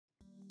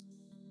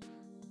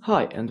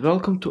Hi and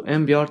welcome to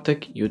MBR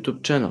Tech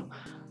YouTube channel.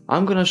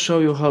 I'm gonna show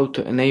you how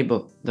to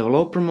enable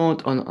developer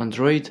mode on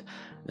Android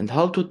and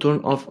how to turn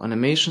off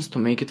animations to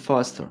make it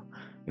faster.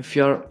 If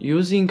you are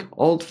using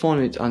old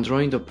phone with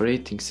Android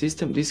operating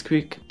system, this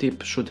quick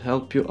tip should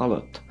help you a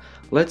lot.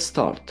 Let's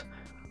start.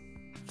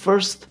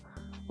 First,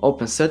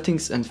 open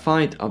settings and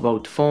find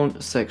about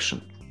phone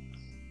section.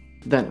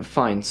 Then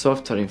find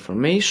software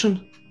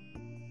information.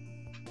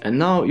 And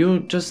now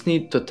you just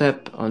need to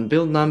tap on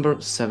build number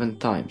 7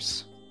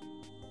 times.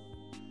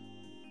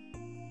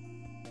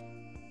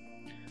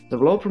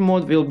 Developer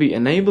mode will be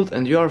enabled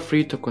and you are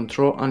free to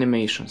control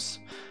animations.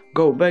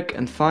 Go back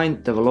and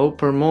find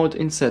developer mode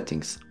in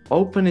settings.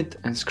 Open it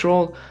and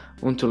scroll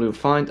until you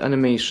find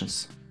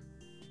animations.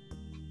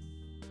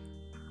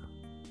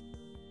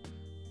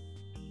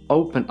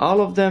 Open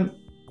all of them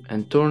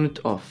and turn it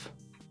off.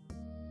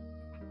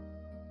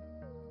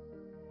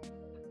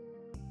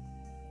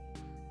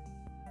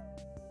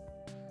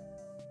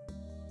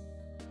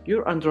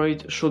 Your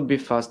Android should be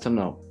faster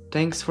now.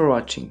 Thanks for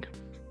watching.